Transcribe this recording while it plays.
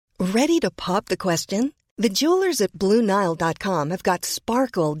Ready to pop the question? The jewelers at BlueNile.com have got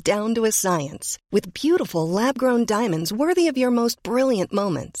sparkle down to a science with beautiful lab-grown diamonds worthy of your most brilliant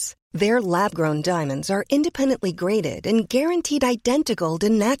moments. Their lab-grown diamonds are independently graded and guaranteed identical to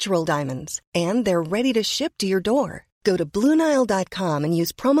natural diamonds, and they're ready to ship to your door. Go to BlueNile.com and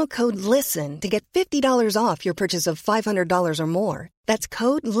use promo code LISTEN to get $50 off your purchase of $500 or more. That's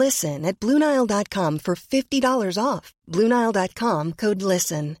code LISTEN at BlueNile.com for $50 off. BlueNile.com, code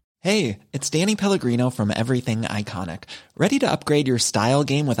LISTEN. Hey, it's Danny Pellegrino from Everything Iconic. Ready to upgrade your style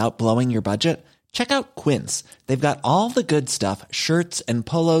game without blowing your budget? Check out Quince. They've got all the good stuff, shirts and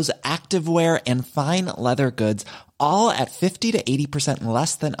polos, activewear, and fine leather goods, all at 50 to 80%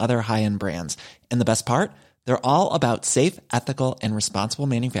 less than other high-end brands. And the best part? They're all about safe, ethical, and responsible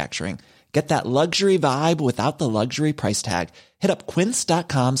manufacturing. Get that luxury vibe without the luxury price tag. Hit up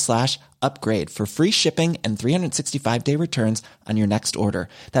quince.com/upgrade for free shipping and 365-day returns on your next order.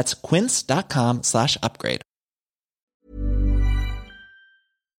 That's quince.com/upgrade.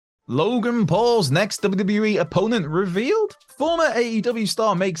 Logan Paul's next WWE opponent revealed. Former AEW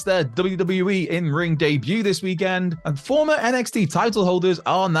star makes their WWE in-ring debut this weekend, and former NXT title holders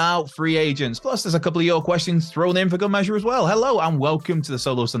are now free agents. Plus, there's a couple of your questions thrown in for good measure as well. Hello, and welcome to the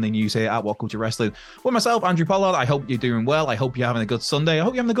Solo Sunday News here at What Culture Wrestling. With myself, Andrew Pollard. I hope you're doing well. I hope you're having a good Sunday. I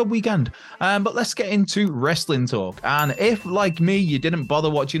hope you're having a good weekend. But let's get into wrestling talk. And if, like me, you didn't bother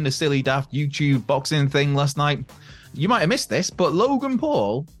watching the silly daft YouTube boxing thing last night, you might have missed this, but Logan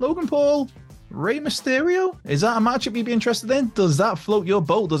Paul, Rey Mysterio? Is that a matchup you'd be interested in? Does that float your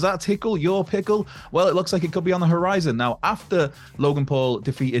boat? Does that tickle your pickle? Well, it looks like it could be on the horizon. Now, after Logan Paul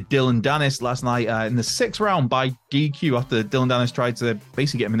defeated Dylan Dennis last night in the 6th round by DQ, after Dylan Dennis tried to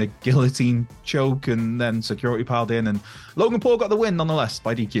basically get him in a guillotine choke and then security piled in, and Logan Paul got the win nonetheless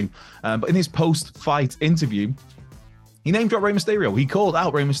by DQ. But in his post-fight interview, he name-dropped Rey Mysterio. He called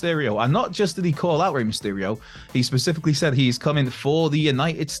out Rey Mysterio. And not just did he call out Rey Mysterio, he specifically said he is coming for the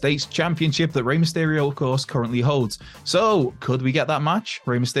United States Championship that Rey Mysterio, of course, currently holds. So, could we get that match?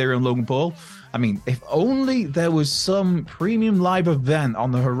 Rey Mysterio and Logan Paul? I mean, if only there was some premium live event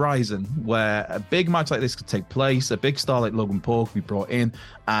on the horizon where a big match like this could take place, a big star like Logan Paul could be brought in,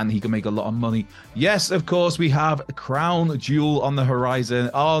 and he can make a lot of money. Yes, of course, we have Crown Jewel on the horizon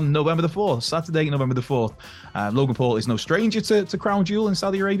on November the 4th, Saturday, November the 4th. Logan Paul is no stranger to Crown Jewel in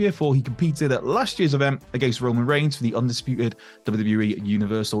Saudi Arabia, for he competed at last year's event against Roman Reigns for the undisputed WWE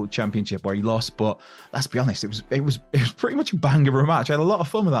Universal Championship, where he lost. But let's be honest, it was pretty much a banger of a match. I had a lot of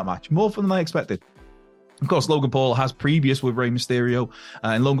fun with that match, more fun than I expected. Of course, Logan Paul has previous with Rey Mysterio.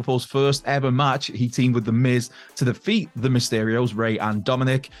 In Logan Paul's first ever match, he teamed with The Miz to defeat the Mysterios, Rey and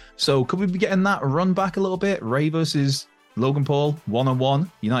Dominic. So could we be getting that run back a little bit? Rey versus Logan Paul, one-on-one,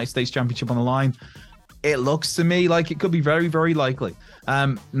 United States Championship on the line. It looks to me like it could be very, very likely.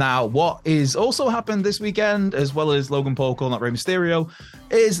 Now, what is also happened this weekend, as well as Logan Paul calling out Rey Mysterio,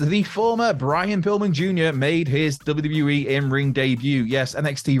 is the former Brian Pillman Jr. made his WWE in-ring debut. Yes,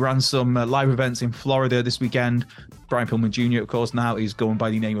 NXT ran some live events in Florida this weekend. Brian Pillman Jr., of course, now is going by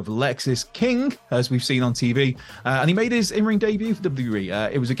the name of Lexis King, as we've seen on TV. And he made his in-ring debut for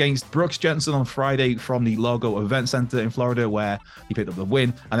WWE. It was against Brooks Jensen on Friday from the Largo Event Center in Florida, where he picked up the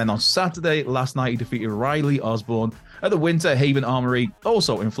win. And then on Saturday, last night, he defeated Riley Osborne at the Winter Haven Armory,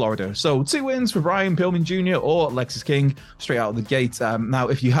 also in Florida. So 2 wins for Brian Pillman Jr. or Lexis King straight out of the gate. Now,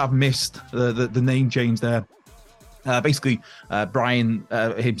 if you have missed the name change there, basically, Brian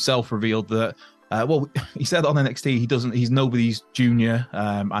himself revealed that he said on NXT he's nobody's junior,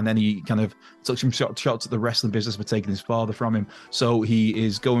 and then he kind of took some shots at the wrestling business for taking his father from him. So he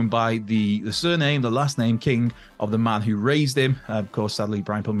is going by the surname, the last name, King, of the man who raised him. Of course, sadly,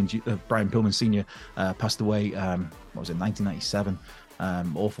 Brian Pillman Sr. Passed away, 1997.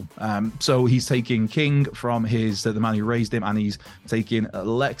 Awful. So he's taking King from the man who raised him, and he's taking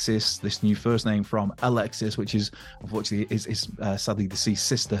Alexis, this new first name, from Alexis, which is unfortunately is sadly deceased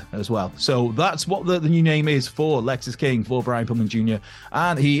sister as well. So that's what the new name is for Lexis King, for Brian Pillman Jr.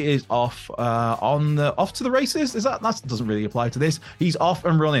 And he is off off to the races. That doesn't really apply to this. He's off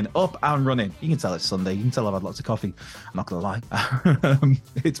and running, up and running. You can tell it's Sunday. You can tell I've had lots of coffee. I'm not gonna lie.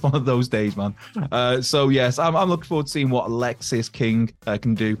 It's one of those days, man. So yes, I'm looking forward to seeing what Lexis King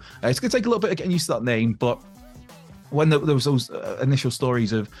can do. It's going to take a little bit of getting used to that name, but when there was those initial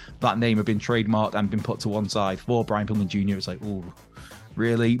stories of that name have been trademarked and been put to one side for Brian Pillman Jr., it's like, oh,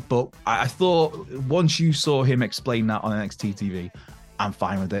 really? But I thought once you saw him explain that on NXT TV, I'm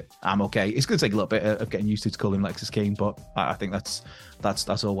fine with it. I'm okay. It's going to take a little bit of getting used to call him Lexus King, but I think that's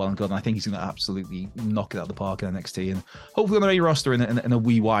all well and good. And I think he's going to absolutely knock it out of the park in NXT, and hopefully on the main roster in a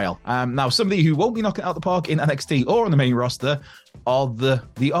wee while. Now, somebody who won't be knocking it out of the park in NXT or on the main roster are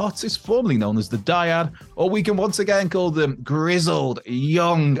the artists formerly known as the Dyad, or we can once again call them grizzled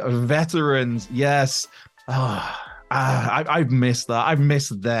young veterans. Yes. I've missed that. I've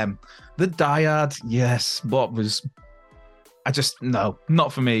missed them. The Dyad, yes. No,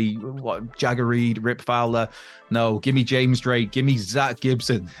 not for me. What, Jagger Reed, Rip Fowler? No, give me James Drake, give me Zach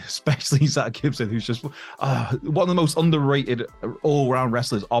Gibson, especially Zach Gibson, who's just one of the most underrated all-round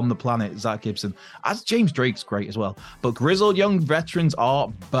wrestlers on the planet, Zach Gibson. As James Drake's great as well. But grizzled young veterans are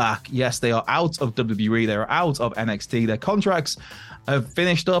back. Yes, they are out of WWE. They are out of NXT. Their contracts have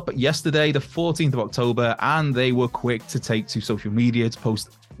finished up yesterday, the 14th of October, and they were quick to take to social media to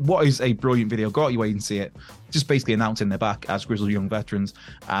post what is a brilliant video. Go out your way and see it. Just basically announcing they're back as grizzled young veterans.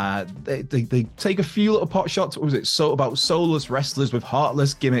 They take a few little pot shots. What was it? About soulless wrestlers with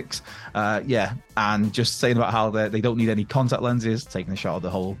heartless gimmicks. And just saying about how they don't need any contact lenses, taking a shot of the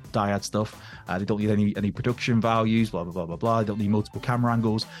whole dyad stuff. They don't need any production values, blah, blah, blah, blah, blah. They don't need multiple camera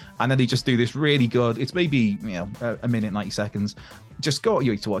angles. And then they just do this really good. It's maybe, a minute, 90 seconds. Just go out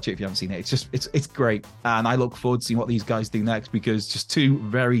your way to watch it if you haven't seen it. It's great. And I look forward to seeing what these guys do next, because just two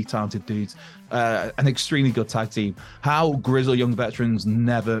very talented dudes, an extremely good tag team. How grizzled young veterans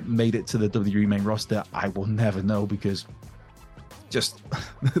never made it to the WWE main roster, I will never know, because just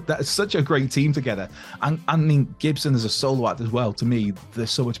that's such a great team together. And I mean, Gibson is a solo act as well. To me, there's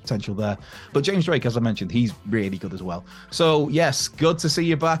so much potential there. But James Drake, as I mentioned, he's really good as well. So yes, good to see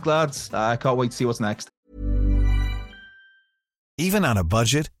you back, lads. I can't wait to see what's next. Even on a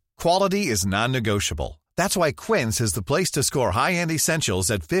budget, quality is non-negotiable. That's why Quince is the place to score high-end essentials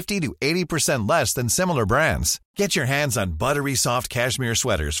at 50 to 80% less than similar brands. Get your hands on buttery soft cashmere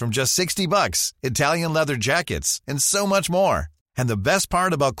sweaters from just $60, Italian leather jackets, and so much more. And the best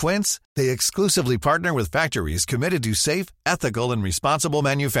part about Quince, they exclusively partner with factories committed to safe, ethical, and responsible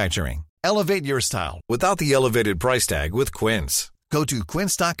manufacturing. Elevate your style without the elevated price tag with Quince. Go to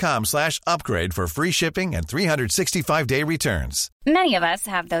quince.com/upgrade for free shipping and 365-day returns. Many of us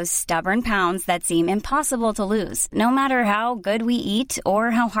have those stubborn pounds that seem impossible to lose, no matter how good we eat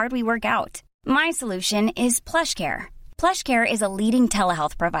or how hard we work out. My solution is PlushCare. PlushCare is a leading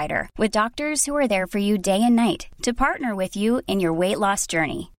telehealth provider with doctors who are there for you day and night to partner with you in your weight loss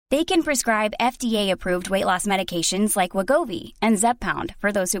journey. They can prescribe FDA-approved weight loss medications like Wegovy and Zepbound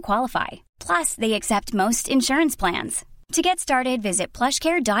for those who qualify. Plus, they accept most insurance plans. To get started, visit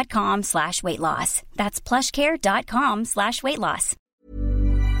plushcare.com/weightloss. That's plushcare.com/weightloss.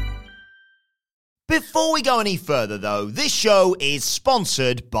 Before we go any further, though, this show is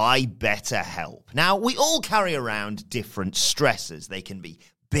sponsored by BetterHelp. Now, we all carry around different stressors. They can be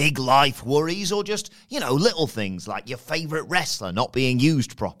big life worries or just, little things like your favorite wrestler not being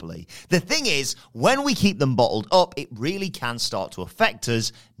used properly. The thing is, when we keep them bottled up, it really can start to affect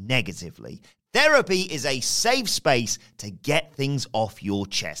us negatively. Therapy is a safe space to get things off your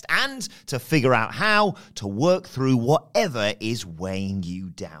chest and to figure out how to work through whatever is weighing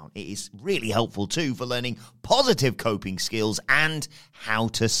you down. It is really helpful too for learning positive coping skills and how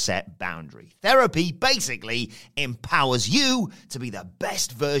to set boundaries. Therapy basically empowers you to be the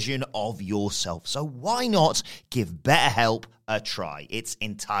best version of yourself. So why not give BetterHelp a try? It's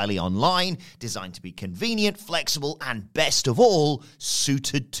entirely online, designed to be convenient, flexible, and best of all,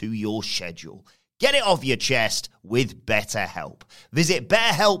 suited to your schedule. Get it off your chest with BetterHelp. Visit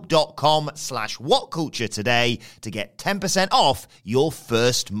betterhelp.com/whatculture today to get 10% off your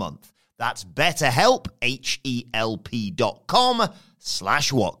first month. That's BetterHelp,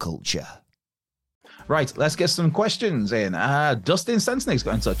 HELP.com/whatculture. Right, let's get some questions in. Dustin Sensenake's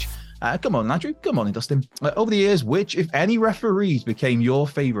got in touch. Come on, Andrew. Come on in, Dustin. Over the years, which, if any, referees became your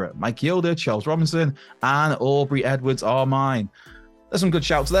favourite? Mike Yoder, Charles Robinson, and Aubrey Edwards are mine. There's some good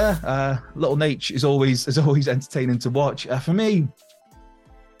shouts there. Little Nate is always entertaining to watch. For me,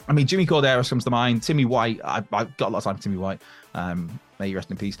 I mean, Jimmy Corderas comes to mind. Timmy White, I've got a lot of time for Timmy White. May you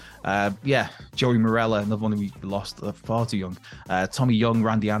rest in peace. Joey Morella, another one we lost far too young. Tommy Young,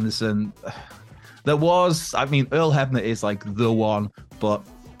 Randy Anderson. Earl Hebner is like the one, but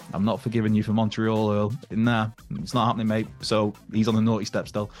I'm not forgiving you for Montreal, Earl. Nah, it's not happening, mate. So he's on the naughty step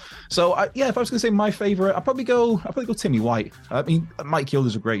still. So if I was going to say my favorite, I'd probably go Timmy White. I mean, Mike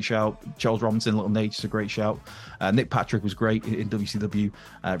Yoder's a great shout. Charles Robinson, Little Nate is a great shout. Nick Patrick was great in WCW.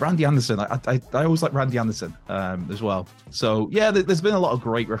 Randy Anderson, I always like Randy Anderson as well. So there's been a lot of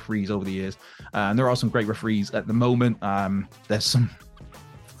great referees over the years, and there are some great referees at the moment. There's some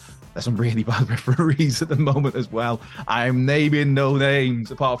there's some really bad referees at the moment as well. I'm naming no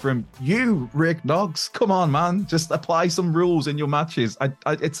names apart from you, Rick Knox. Come on, man. Just apply some rules in your matches.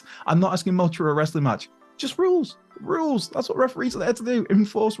 I'm not asking much for a wrestling match. Just rules. Rules. That's what referees are there to do.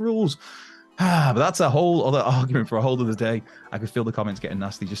 Enforce rules. But that's a whole other argument for a whole other day. I could feel the comments getting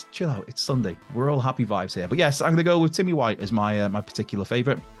nasty. Just chill out. It's Sunday. We're all happy vibes here. But yes, I'm going to go with Timmy White as my particular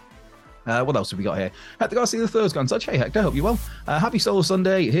favorite. What else have we got here? Hector Garcia III's got in touch. Hey, Hector, hope you're well. Happy Solo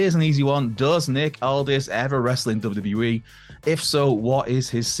Sunday. Here's an easy one. Does Nick Aldis ever wrestle in WWE? If so, what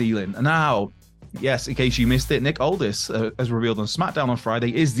is his ceiling? Now, yes, in case you missed it, Nick Aldis, as revealed on SmackDown on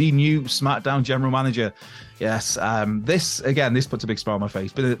Friday, is the new SmackDown general manager. Yes, this puts a big smile on my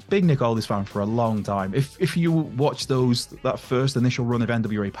face. Been a big Nick Aldis fan for a long time. If you watch that first initial run of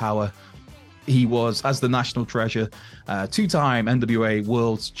NWA Power, he was, as the national treasure, two-time NWA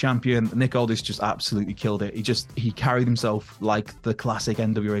World Champion. Nick Aldis just absolutely killed it. He carried himself like the classic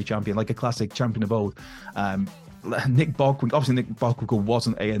NWA champion, like a classic champion of old. Nick Bockwinkel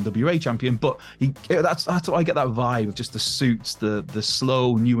wasn't a NWA champion, but that's why I get that vibe of just the suits, the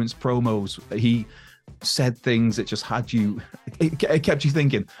slow, nuanced promos. He said things that just had you, it kept you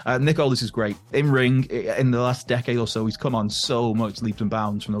thinking. Nick Aldis is great in ring. In the last decade or so, he's come on so much leaps and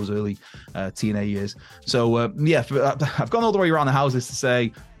bounds from those early TNA years. So I've gone all the way around the houses to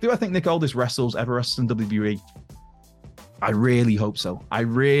say, do I think Nick Aldis ever wrestles in WWE? I really hope so. I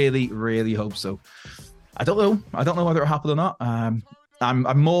really, really hope so. I don't know whether it'll happen or not.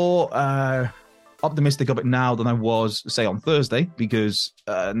 I'm more optimistic of it now than I was, say, on Thursday, because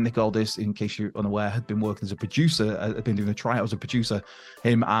Nick Aldis, in case you're unaware, had been working as a producer, had been doing a tryout as a producer,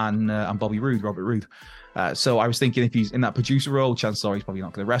 him and Robert Roode. So I was thinking if he's in that producer role, chances are he's probably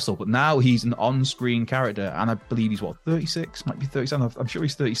not going to wrestle. But now he's an on-screen character, and I believe he's, 36? Might be 37. I'm sure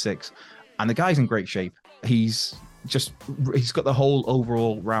he's 36. And the guy's in great shape. He's got the whole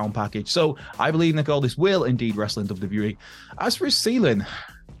overall round package. So I believe Nick Aldis will indeed wrestle in WWE. As for his ceiling,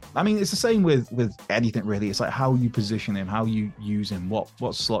 I mean, it's the same with anything, really. It's like how you position him, how you use him, what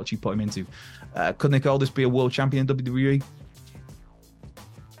slots you put him into. Could Nick Aldis be a world champion in WWE?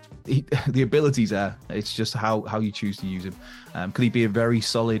 The ability's there. It's just how you choose to use him. Could he be a very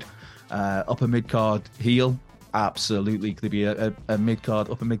solid upper mid-card heel? Absolutely. Could he be a mid-card,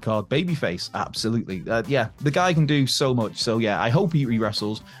 upper mid-card babyface? Absolutely. The guy can do so much. So yeah, I hope he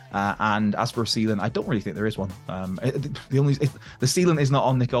wrestles. And as for a ceiling, I don't really think there is one. The ceiling is not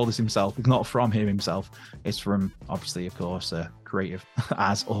on Nick Aldis himself. It's not from him himself. It's from, obviously, of course, creative,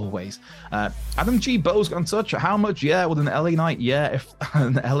 as always. Adam G. Bo's got in touch. How much? Yeah. With an LA Knight? Yeah. If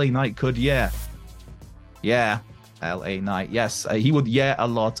an LA Knight could, yeah. Yeah. LA Knight, yes, he would a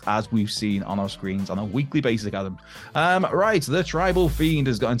lot, as we've seen on our screens on a weekly basis, Adam. Right, the Tribal Fiend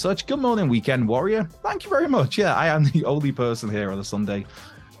has got in touch. Good morning, Weekend Warrior. Thank you very much. Yeah, I am the only person here on a Sunday.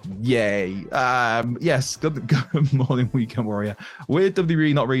 Yay. Yes, good morning, Weekend Warrior. With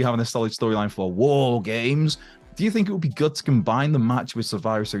WWE not really having a solid storyline for War Games, do you think it would be good to combine the match with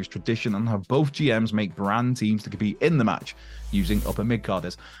Survivor Series tradition and have both GMs make brand teams to compete in the match using upper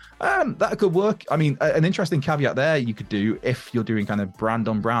mid-carders? That could work. I mean, an interesting caveat there you could do if you're doing kind of brand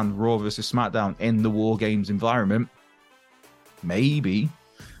on brand, Raw versus SmackDown in the War Games environment. Maybe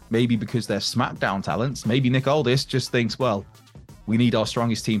because they're SmackDown talents, maybe Nick Aldis just thinks, well, we need our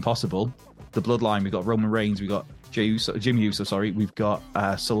strongest team possible. The Bloodline, we've got Roman Reigns, we've got Jim Uso, we've got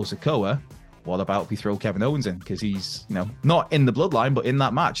Solo Sikoa. What about we throw Kevin Owens in? Because he's, not in the Bloodline, but in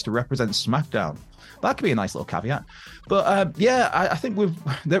that match to represent SmackDown. That could be a nice little caveat. But I think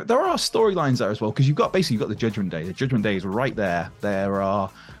there are storylines there as well, because you've got the Judgment Day. The Judgment Day is right there. There are,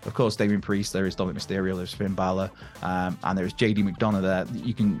 of course, Damian Priest. There is Dominic Mysterio. There's Finn Balor, and there's JD McDonough there.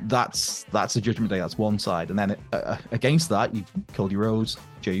 That's the Judgment Day. That's one side, and then against that, you Cody Rhodes,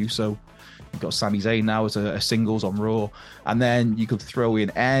 Jey Uso. You've got Sami Zayn now as a singles on Raw, and then you could throw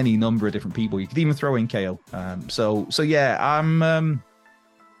in any number of different people. You could even throw in KO. So yeah,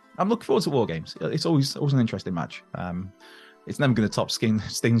 I'm looking forward to War Games. It's always an interesting match. It's never going to top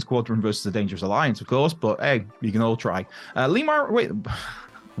Sting's Squadron versus the Dangerous Alliance, of course, but hey, you can all try.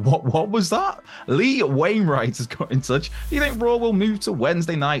 What was that? Lee Wainwright has got in touch. Do you think Raw will move to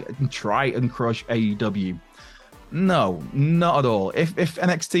Wednesday night and try and crush AEW? No, not at all. If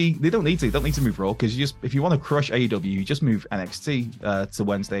NXT, they don't need to move Raw, because if you want to crush AEW, you just move NXT to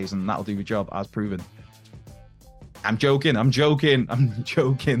Wednesdays, and that'll do the job, as proven. I'm joking.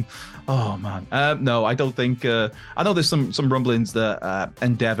 Oh man, no, I don't think. I know there's some rumblings that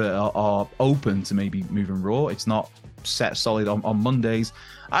Endeavor are open to maybe moving Raw. It's not set solid on Mondays.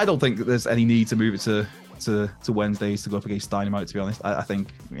 I don't think that there's any need to move it to to Wednesdays to go up against Dynamite, to be honest. I think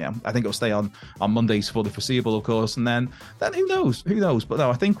it'll stay on Mondays for the foreseeable, of course, and then who knows? But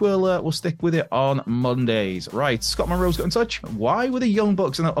no, I think we'll stick with it on Mondays. Right, Scott Monroe's got in touch. Why were the Young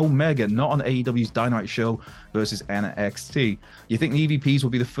Bucks and Omega not on AEW's Dynamite show versus NXT? You think the EVPs will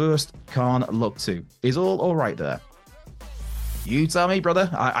be the first Khan look to? Is all right there? You tell me, brother.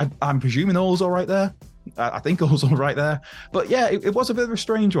 I'm presuming all's all right there. I think all's all right there. But yeah, it was a bit of a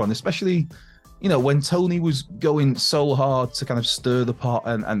strange one, especially, when Tony was going so hard to kind of stir the pot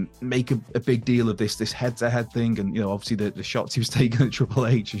and make a big deal of this head-to-head thing. And, obviously the shots he was taking at Triple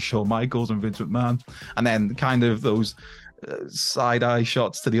H and Shawn Michaels and Vince McMahon. And then kind of those side-eye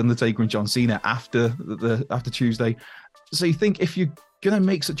shots to The Undertaker and John Cena after Tuesday. So you think if you're going to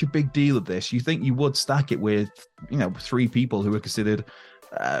make such a big deal of this, you think you would stack it with, 3 people who are considered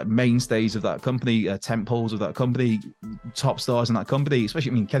mainstays of that company, tent poles of that company, top stars in that company,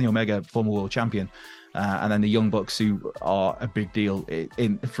 especially, Kenny Omega, former world champion, and then the Young Bucks, who are a big deal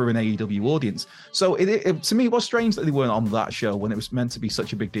for an AEW audience. So it to me, it was strange that they weren't on that show when it was meant to be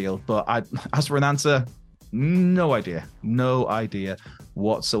such a big deal. But as for an answer, no idea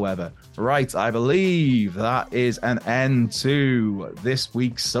whatsoever. Right, I believe that is an end to this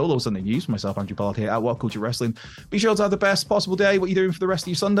week's Solo Sunday News. For myself, Andrew Pollard here at What Culture Wrestling. Be sure to have the best possible day. What are you doing for the rest of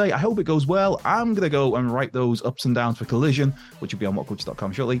your Sunday? I hope it goes well. I'm going to go and write those ups and downs for Collision, which will be on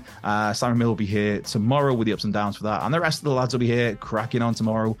whatculture.com shortly. Simon Mill will be here tomorrow with the ups and downs for that, and the rest of the lads will be here cracking on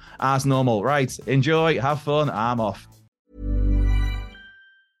tomorrow as normal. Right, enjoy, have fun. I'm off.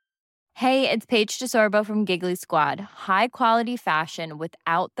 Hey, it's Paige DeSorbo from Giggly Squad. High quality fashion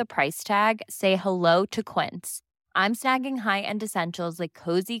without the price tag. Say hello to Quince. I'm snagging high-end essentials like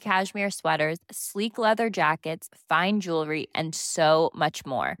cozy cashmere sweaters, sleek leather jackets, fine jewelry, and so much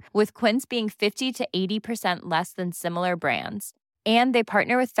more. With Quince being 50 to 80% less than similar brands. And they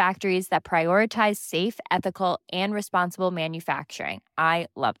partner with factories that prioritize safe, ethical, and responsible manufacturing. I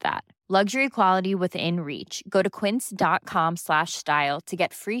love that. Luxury quality within reach. Go to quince.com/style to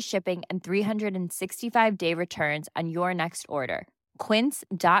get free shipping and 365-day returns on your next order.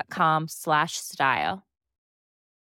 Quince.com/style.